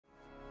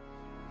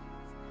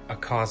A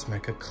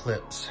cosmic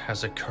eclipse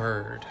has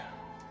occurred,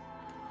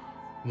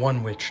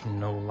 one which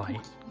no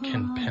light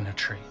can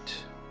penetrate.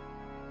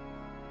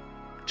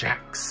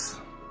 Jax.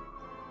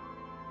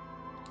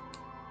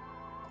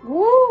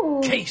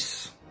 Woo.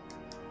 Case.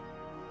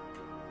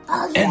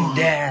 Oh, and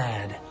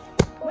Dad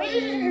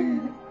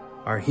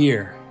are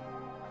here.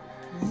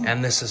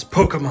 And this is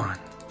Pokemon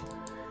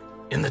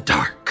in the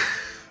Dark.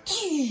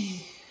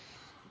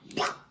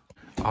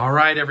 All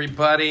right,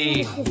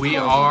 everybody, we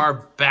are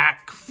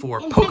back for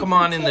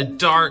Pokemon in the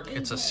Dark.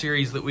 It's a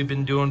series that we've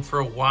been doing for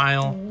a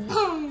while.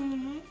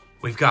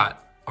 We've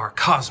got our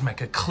Cosmic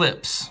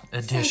Eclipse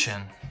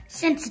edition.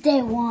 Since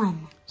day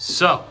one.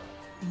 So,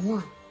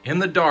 in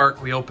the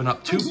Dark, we open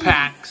up 2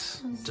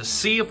 packs to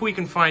see if we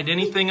can find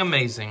anything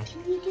amazing.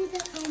 Can we do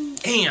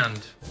the, And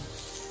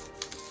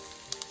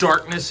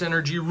darkness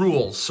energy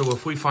rules. So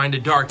if we find a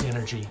dark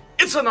energy,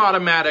 it's an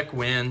automatic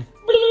win.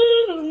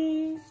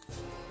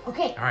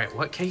 Okay. All right,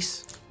 what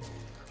Case?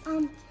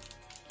 You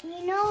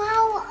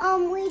know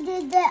how we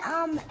did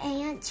the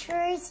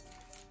answers?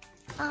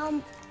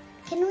 Can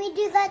we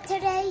do that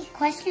today?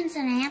 Questions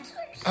and answers?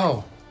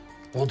 Oh,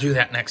 we'll do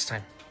that next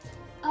time.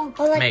 Oh,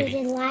 like maybe.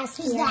 we did last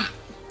week. Who's that?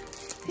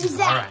 Who's All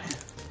that?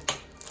 right.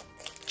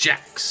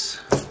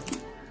 Jax.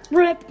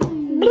 Rip.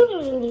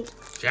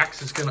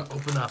 Jax is gonna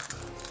open up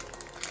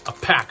a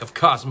pack of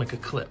Cosmic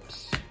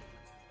Eclipse.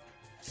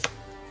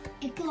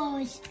 It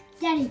glows.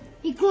 Daddy,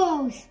 it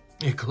glows.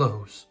 It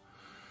glows.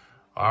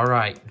 All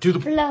right, do the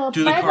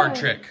card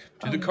trick.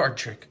 Do the card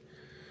trick.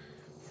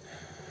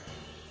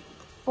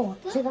 4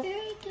 to the.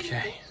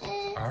 Okay.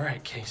 All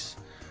right, Case.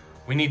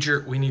 We need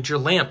your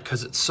lamp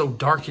because it's so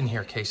dark in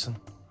here, Cason.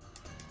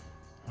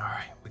 All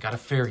right, we got a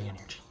fairy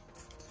energy.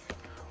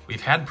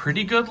 We've had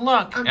pretty good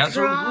luck as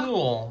a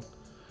rule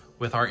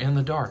with our in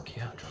the dark.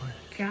 Yeah,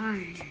 draw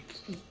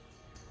it.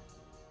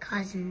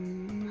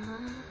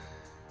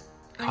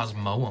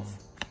 Cosmoem.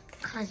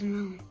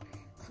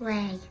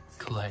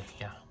 Clay,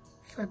 yeah.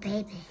 For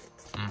baby.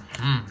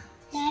 Mm-hmm.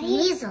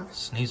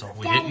 Sneasel.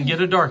 We Daddy. didn't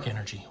get a dark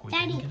energy.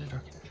 Daddy. Didn't get a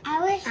dark energy.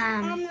 I wish the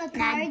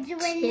cards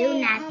when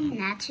they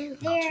Not two.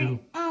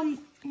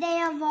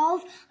 they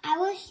evolve. I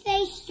wish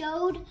they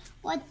showed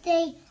what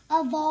they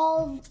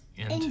evolve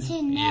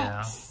into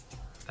next. Yeah,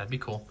 that'd be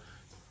cool.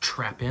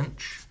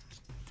 Trapinch.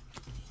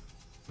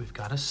 We've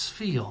got a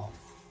Spheal.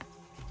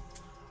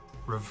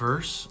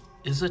 Reverse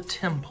is a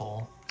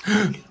Temple.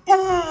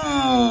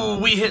 Ooh,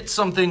 we hit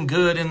something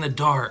good in the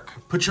dark.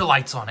 Put your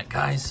lights on it,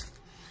 guys.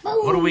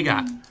 Boom. What do we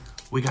got?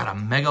 We got a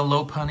Mega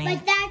Lopunny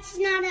But that's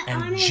not an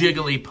and honor.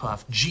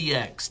 Jigglypuff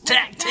GX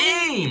Tag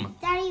Team.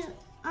 Daddy,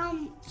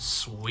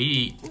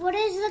 Sweet. what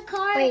is the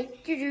card?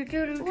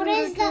 What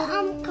is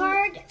the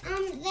card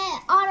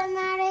that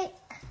automatic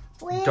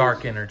win?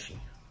 Dark energy.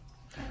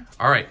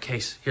 All right,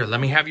 Case. Here, let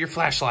me have your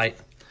flashlight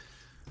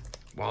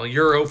while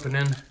you're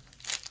opening.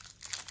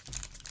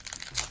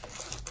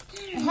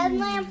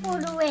 Headlamp or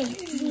the wave?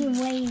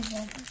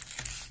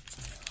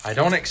 I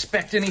don't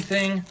expect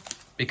anything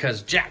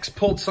because Jax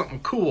pulled something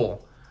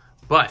cool.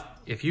 But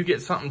if you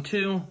get something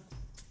too,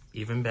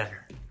 even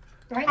better.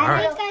 Right. All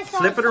right, I saw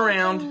flip it something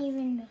around.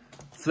 even-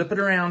 Flip it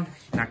around.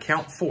 Now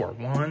count 4.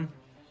 1,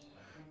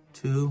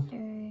 2,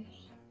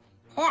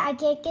 Yeah, I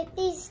can't get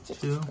these two.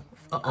 2.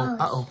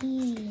 Uh-oh.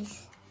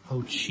 Jeez.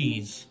 Oh,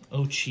 cheese.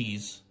 Oh,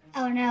 cheese.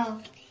 Oh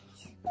no.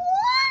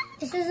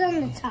 This is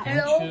on the top.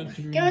 1, 2,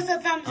 3. Give us a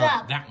thumbs Oh,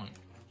 up. that one.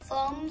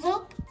 Thumbs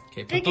up.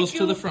 Okay, put those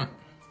to the front.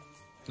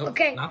 Nope,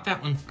 Okay. Not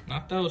that one.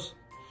 Not those.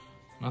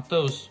 Not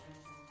those.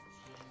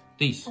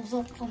 These. Thumbs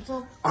up. Thumbs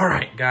up. All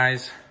right,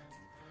 guys.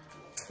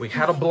 We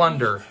had a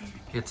blunder.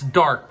 It's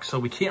dark, so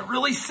we can't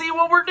really see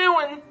what we're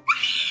doing.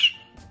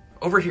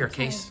 Over here,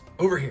 Case.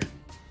 Over here.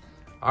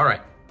 All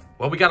right.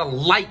 Well, we got a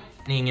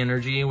lightning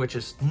energy, which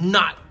is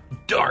not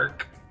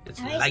dark. It's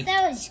I wish light.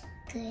 that was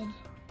good.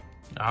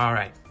 All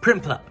right.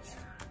 Primplup.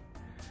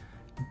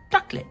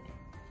 Ducklet.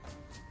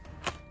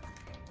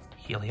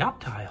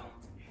 Helioptile.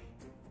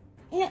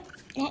 No,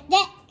 not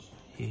that.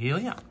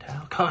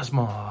 Helioptile.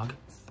 Cosmog.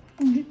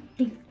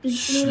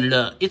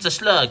 Slug. It's a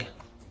slug.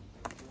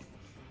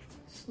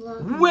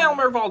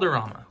 Wilmer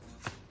Valderrama.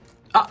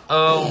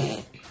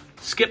 Uh-oh.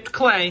 Skipped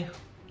Clay.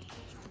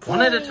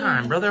 One at a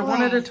time, brother.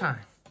 One at a time.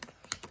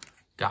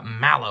 Got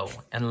Mallow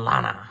and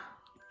Lana.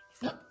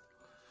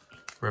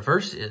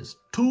 Reverse is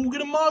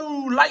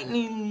Tugamaru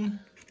Lightning.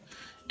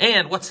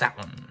 And what's that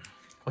one?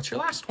 What's your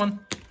last one?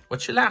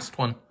 What's your last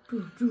one?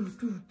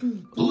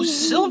 Ooh,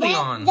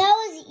 Sylveon. That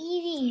was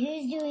easy.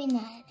 Who's doing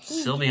that?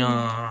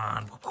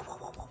 Sylveon.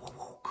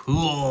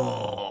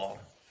 Cool.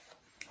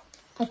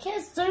 I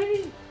can't start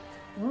it.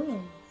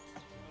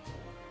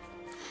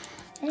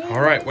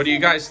 All right, what do you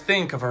guys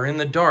think of our In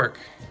the Dark?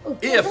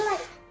 If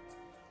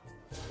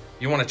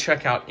you want to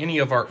check out any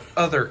of our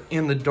other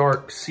In the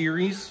Dark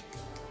series,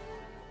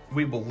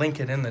 we will link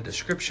it in the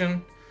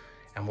description,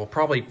 and we'll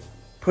probably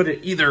put it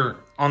either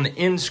on the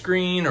end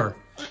screen or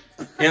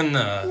in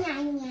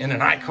an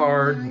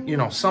iCard, you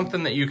know,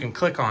 something that you can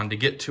click on to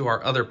get to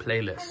our other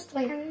playlist.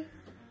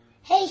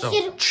 Hey,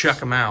 So check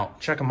them out.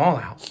 Check them all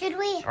out. should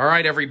we? All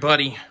right,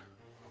 everybody.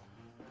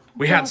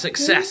 We had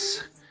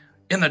success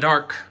in the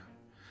dark.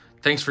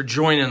 Thanks for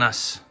joining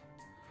us.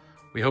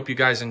 We hope you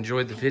guys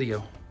enjoyed the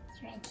video.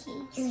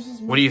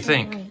 What do you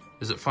think?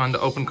 Is it fun to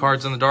open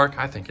cards in the dark?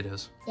 I think it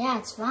is. Yeah,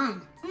 it's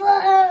fun.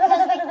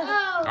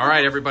 All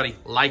right, everybody,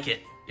 like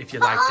it if you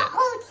liked it.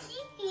 Oh,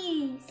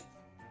 jeez.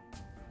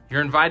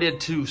 You're invited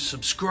to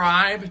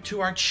subscribe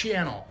to our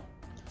channel.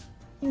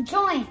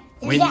 Join.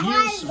 When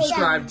you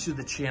subscribe to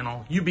the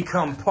channel, you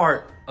become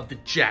part of the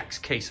Jack's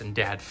Case and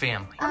Dad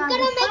family. I'm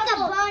gonna make a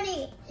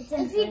bunny.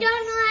 If you don't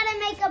know how to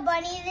make a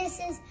bunny, this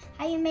is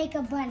how you make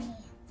a bunny.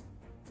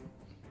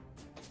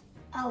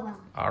 Oh well.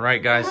 All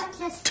right, guys.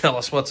 Tell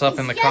us what's up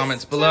in the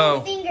comments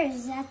below.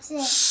 Fingers, that's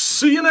it.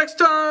 See you next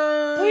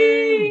time.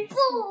 Peace.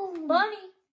 Boom. Bunny.